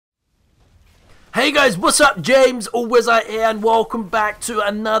Hey guys, what's up? James, always out here, and welcome back to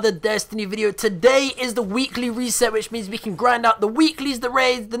another Destiny video. Today is the weekly reset, which means we can grind out the weeklies, the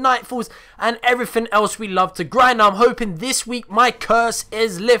raids, the nightfalls, and everything else we love to grind. Now, I'm hoping this week my curse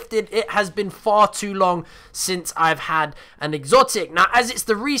is lifted. It has been far too long since I've had an exotic. Now, as it's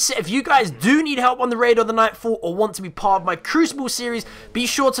the reset, if you guys do need help on the raid or the nightfall, or want to be part of my Crucible series, be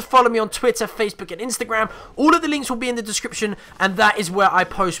sure to follow me on Twitter, Facebook, and Instagram. All of the links will be in the description, and that is where I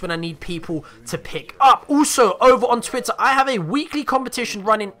post when I need people to pick up. Also, over on Twitter, I have a weekly competition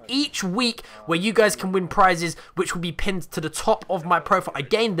running each week where you guys can win prizes, which will be pinned to the top of my profile.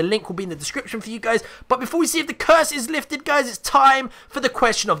 Again, the link will be in the description for you guys. But before we see if the curse is lifted, guys, it's time for the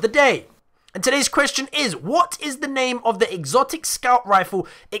question of the day. And today's question is, what is the name of the exotic scout rifle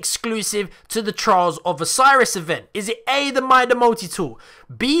exclusive to the Trials of Osiris event? Is it A, the Mida multi-tool,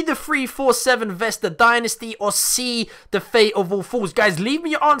 B, the 347 Vesta Dynasty, or C, the Fate of All Fools? Guys, leave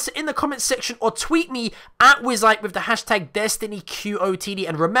me your answer in the comment section or tweet me at Wizike with the hashtag DestinyQOTD.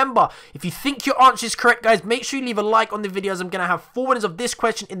 And remember, if you think your answer is correct, guys, make sure you leave a like on the videos. I'm going to have 4 winners of this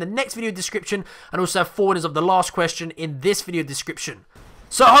question in the next video description, and also have 4 winners of the last question in this video description.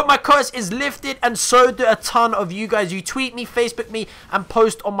 So I hope my curse is lifted, and so do a ton of you guys. You tweet me, Facebook me, and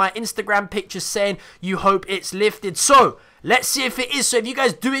post on my Instagram pictures saying you hope it's lifted. So let's see if it is. So if you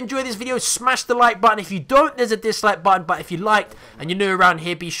guys do enjoy this video, smash the like button. If you don't, there's a dislike button. But if you liked and you're new around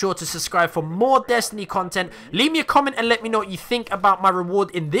here, be sure to subscribe for more Destiny content. Leave me a comment and let me know what you think about my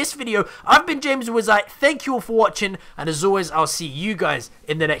reward in this video. I've been James Wizike. Thank you all for watching, and as always, I'll see you guys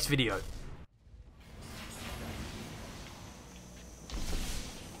in the next video.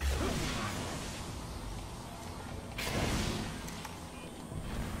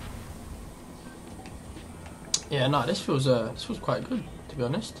 Yeah, no, this feels quite good, to be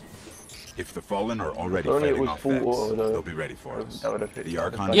honest. If the Fallen are already fighting off Vex, they'll be ready for us. The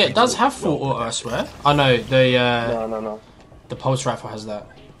Archon. Yeah, it does have full auto, I swear. I know the No. the pulse rifle has that.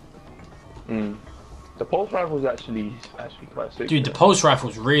 The pulse rifle is actually quite sick. Dude, the pulse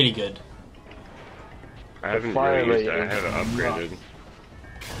rifle's really good. I haven't really used it. I have it upgraded.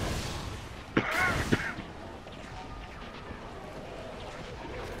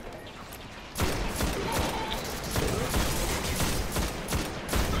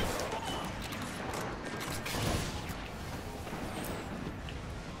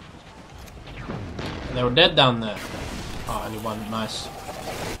 They were dead down there. Oh, only one. Nice.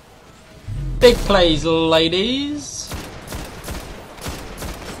 Big plays, ladies.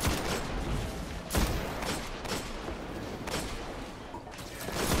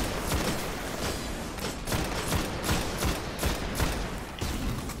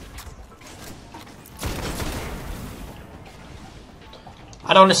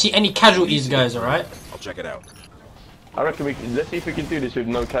 I don't want to see any casualties, guys, alright? I'll check it out. I reckon let's see if we can do this with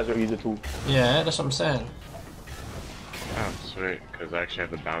no casualties at all. Yeah, that's what I'm saying. Oh, sweet, because I actually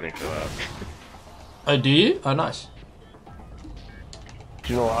have the bounty for that. Oh, do you? Oh, nice.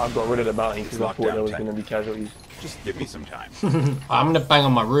 Do you know what? I got rid of the bounty because I thought there was going to be casualties. Just give me some time. I'm going to bang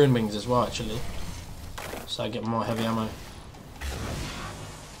on my rune wings as well, actually. So I get more heavy ammo.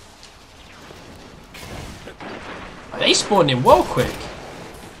 They spawned in well quick.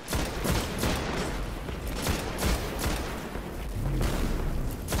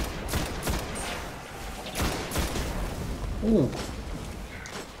 Ooh.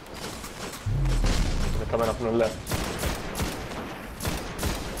 They're coming up on the left.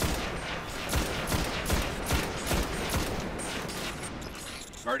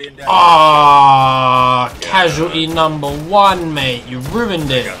 Guardian down. Ah, casualty number 1, mate. You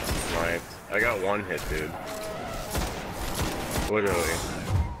ruined it. I got 1 hit, dude. Literally.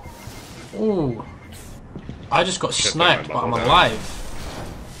 Ooh. I just got sniped, but I'm alive.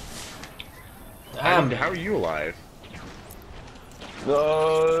 Damn. How are you alive?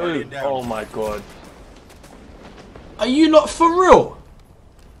 No! Oh my god. Are you not for real?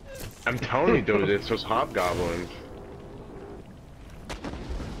 I'm telling you, dude, it's those hobgoblins.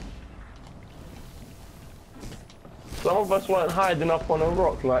 Some of us weren't hiding up on a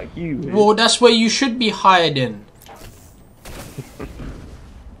rock like you. Well, that's where you should be hiding.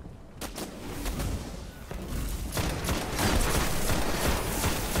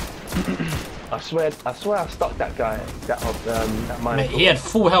 I swear I stuck that guy. That mine. Mate, he had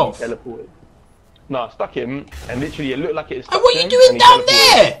full health. Teleported. No, I stuck him, and literally it looked like it stuck And what are you him, doing and he down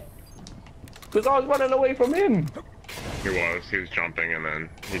teleported. there? Because I was running away from him. He was jumping and then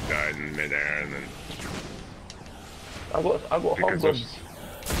he died in midair and then... I got Because hobgobs.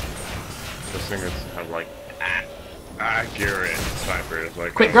 those things have like accurate snipers.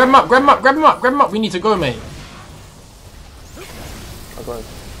 Like, Quick, grab him up, grab him up, grab him up, grab him up. We need to go, mate. I got him.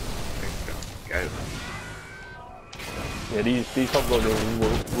 Guys. Yeah, these top loaders will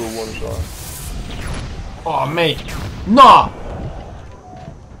one shot. Oh, mate. Nah!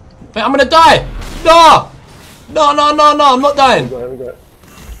 Mate, I'm gonna die! Nah! No, no, no, no, I'm not dying. Here we go.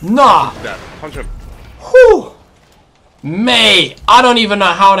 Nah! That, punch him. Whew! Mate, I don't even know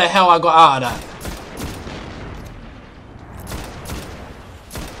how the hell I got out of that.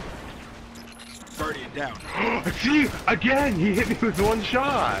 Guardian down. See? Again, he hit me with one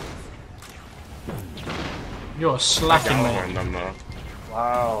shot. You're slacking, mate. On them, though.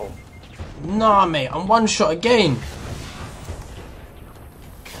 Wow. Nah, mate, I'm one shot again.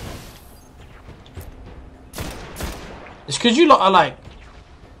 It's because you lot are like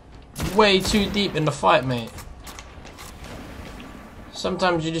way too deep in the fight, mate.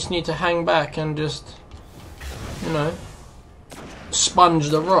 Sometimes you just need to hang back and just, you know, sponge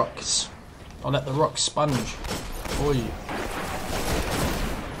the rocks. Or let the rocks sponge for you.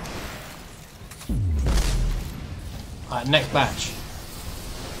 Alright, next batch.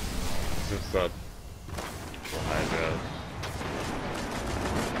 This is behind us.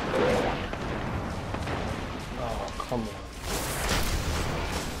 Oh, come on.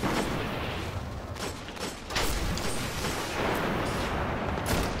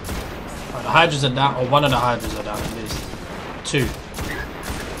 Right, the hydras are down, or one of the hydras are down at least. 2.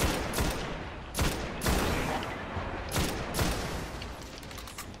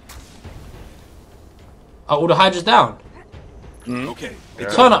 Are all the hydras down? Okay.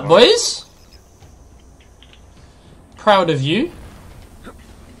 Turn up, boys! Proud of you.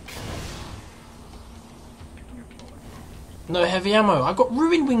 No heavy ammo. I got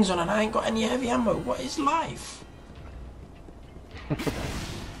ruin wings on and I ain't got any heavy ammo. What is life?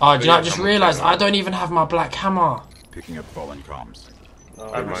 Oh, do you know, I just realised I don't even have my black hammer. Picking up fallen comms.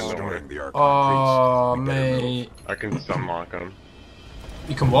 I mind the Restoring the Archon Oh, priest. We better move. mate. I can stun lock him.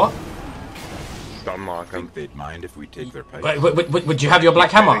 You can what? Stun lock him. Think they'd mind if we take their pipes? Wait, would you have your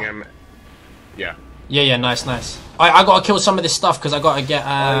black hammer? Yeah. Yeah, nice. I gotta kill some of this stuff because I gotta get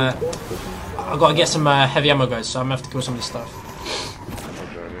some heavy ammo, guys. So I'm gonna have to kill some of this stuff. I'll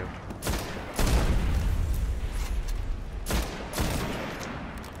join you.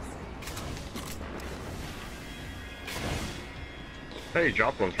 Hey, you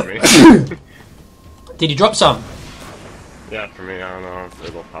dropped one for me. Did you drop some? Yeah, for me. I don't know if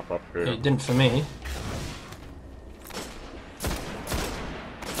it'll pop up here. It didn't for me.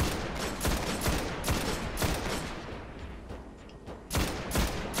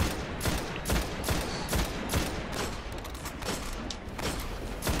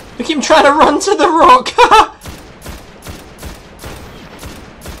 Look at him trying to run to the rock!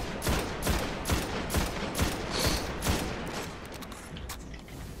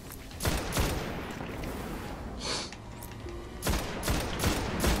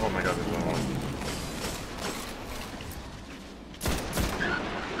 Oh my god, there's one.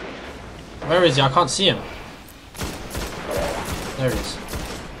 Where is he? I can't see him. There he is.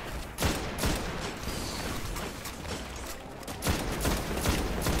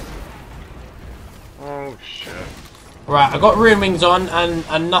 Oh shit. Right, I got ruin wings on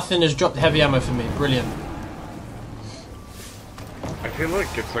and nothing has dropped heavy ammo for me. Brilliant. I feel like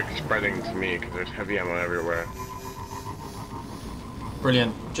it's like spreading to me because there's heavy ammo everywhere.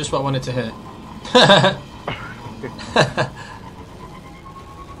 Brilliant. Just what I wanted to hear.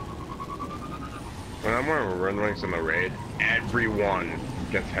 When I'm wearing run wings in the raid, everyone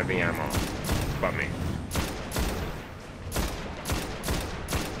gets heavy ammo, but me.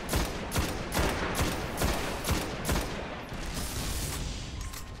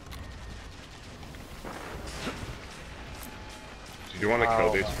 Do you want to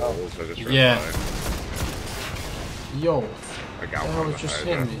kill these fools? I just Yeah. realized. Yo, I got that one. was just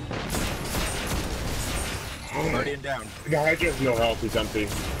hitting me. Guardian down. The Hydra has no health, he's empty.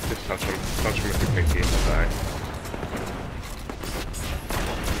 Just touch him. Touch him with your pinky and he'll die.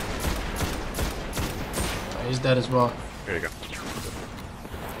 Oh, he's dead as well. Here you go.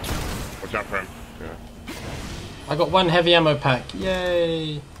 Watch out for him. Yeah. I got 1 heavy ammo pack.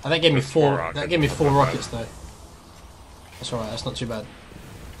 Yay! Oh, that gave me That's 4 4. rockets. That gave me 4 That's not rockets though. That's alright. That's not too bad.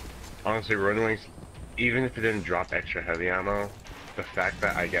 Honestly, run wings, even if it didn't drop extra heavy ammo, the fact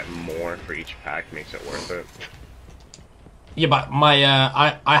that I get more for each pack makes it worth it. Yeah, but my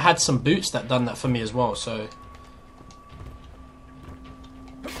I had some boots that done that for me as well. So.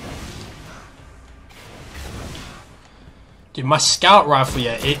 Dude, my scout rifle,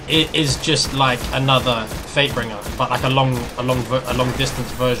 yeah, it is just like another Fatebringer, but like a long distance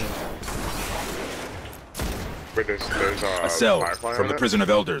version. But there's A cell Firefly from on the it? prison of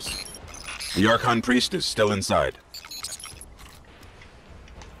elders. The Archon priest is still inside.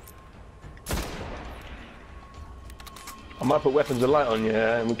 I might put weapons of light on,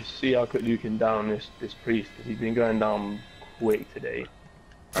 yeah, and we can see how quickly you can down this priest, because he's been going down quick today.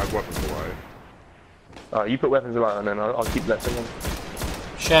 I have weapons of light. Alright, you put weapons of light on, and I'll keep blessing him.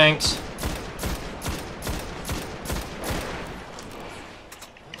 Shanks.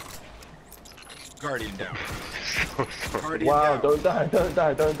 Guardian down. Guardian wow, down. Don't die, don't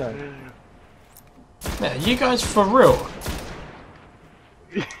die, don't die. Man, you guys for real?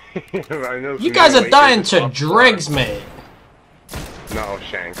 I know you guys are dying to dregs, mate. No,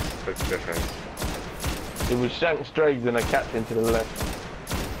 Shanks. That's different. It was Shanks, dregs, and a captain to the left.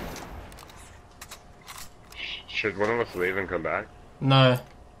 Should one of us leave and come back? No.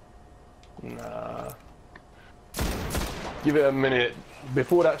 Nah. Give it a minute.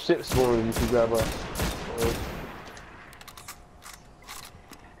 Before that ship spawns, you can grab us.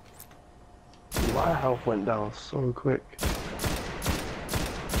 My health went down so quick.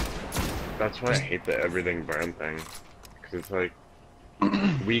 That's why I hate the everything burn thing. Because it's like,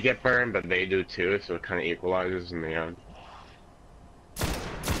 we get burned, but they do too, so it kind of equalizes in the end.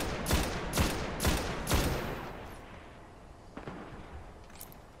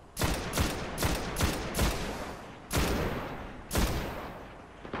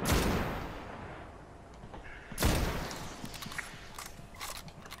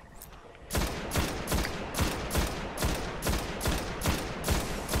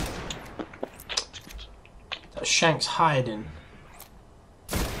 Shanks hiding.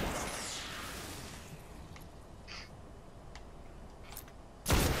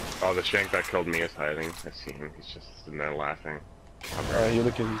 Oh, the Shank that killed me is hiding. I see him. He's just sitting there laughing. Alright, you're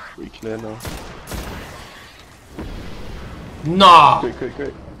looking pretty clear now. Nah!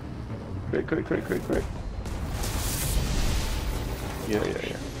 Quick.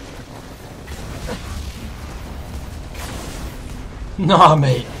 Yeah. Nah,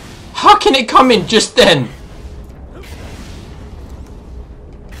 mate. How can it come in just then?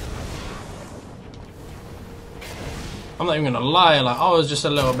 I'm not even gonna lie, like, I was just a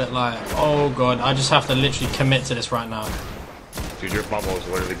little bit like, oh god, I just have to literally commit to this right now. Dude, your bubble is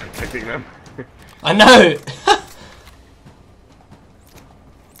literally protecting them. I know!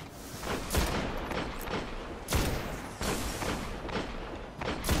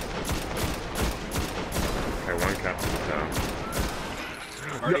 Okay, one captain's down.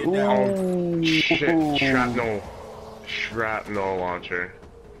 Down. Oh, shit. Shrapnel launcher.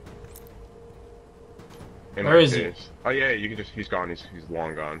 Where is he? Oh yeah, you can just, he's gone, he's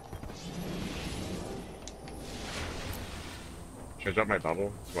long gone. Should I drop my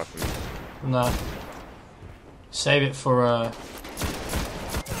bubble? Weapon. No. Save it for,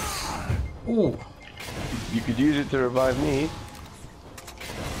 Ooh. You could use it to revive me.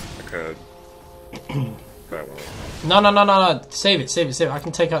 I could. But I won't. No. Save it. I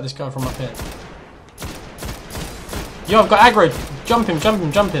can take out this guy from up here. Yo, I've got aggro. Jump him.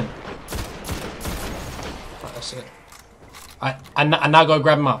 Right, that's it. I now go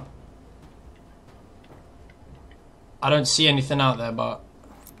grab him up. I don't see anything out there, but...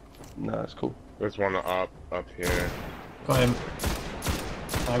 No, it's cool. There's one up here. Got him.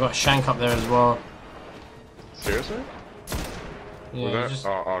 I got Shank up there as well. Seriously? Yeah, just...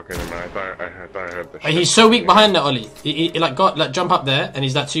 Oh, okay, never mind. I thought I heard the shit. He's so weak behind that, Ollie. He like got like jump up there, and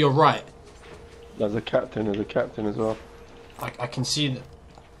he's like to your right. There's a captain as well. I can see that.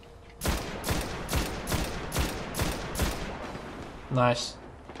 Nice.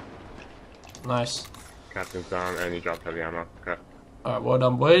 Captain's down, and he dropped heavy ammo. Okay. Alright, well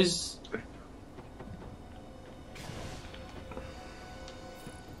done, boys.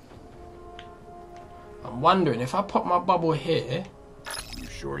 I'm wondering if I pop my bubble here. You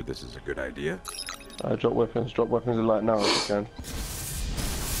sure this is a good idea? Drop weapons of light now if you can.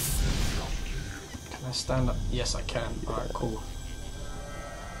 Can I stand up? Yes, I can. Alright, cool.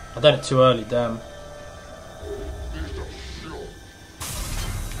 I done it too early, damn.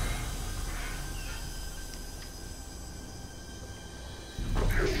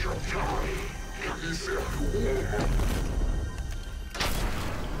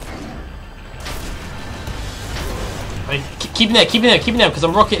 Wait, keep him there, because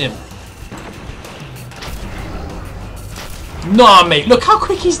I'm rocketing him. Nah, mate, look how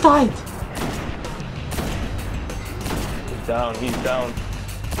quick he's died. He's down.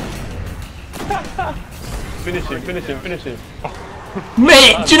 Finish him.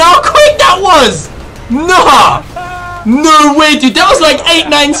 Mate, do you know how quick that was? Nah! No way, dude, that was like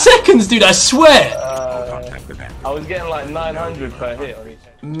 8-9 seconds, dude, I swear. I was getting like 900 per hit on each.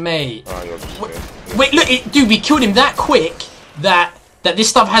 Mate. Oh, Wait, look, dude, we killed him that quick that this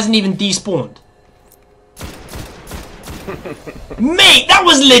stuff hasn't even despawned. Mate, that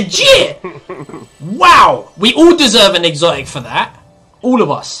was legit! Wow! We all deserve an exotic for that. All of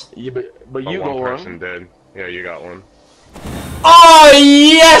us. Yeah, but you got one person one. did. Yeah, you got one. Oh,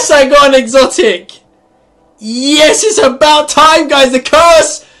 yes, I got an exotic! Yes, it's about time, guys. The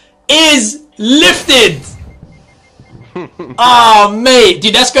curse is lifted! Oh, mate.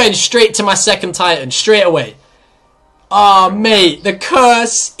 Dude, that's going straight to my second Titan. Straight away. Oh, mate. The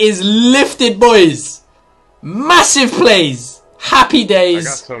curse is lifted, boys. Massive plays. Happy days. I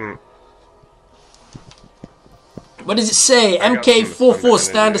got some... What does it say? MK44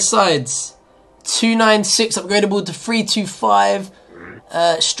 standard sides. 296 upgradable to 325.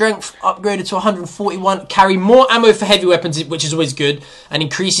 Strength upgraded to 141. Carry more ammo for heavy weapons, which is always good. And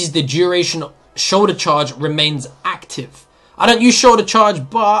increases the duration. Shoulder charge remains active. I don't use shoulder charge,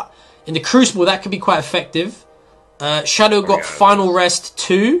 but in the Crucible that could be quite effective. Shadow got final rest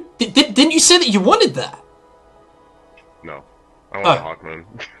 2. Didn't you say that you wanted that? No, I want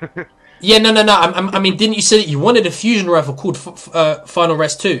Hawkman. Yeah, no. I mean, didn't you say that you wanted a fusion rifle called Final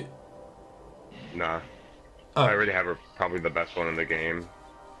Rest 2? Nah. I already have probably the best one in the game.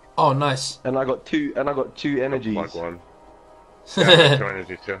 Oh, nice. And I got two. And I got 2 energies. Plug one. Yeah, I got 2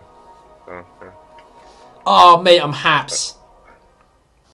 energies too. So, yeah. Oh, mate, I'm haps.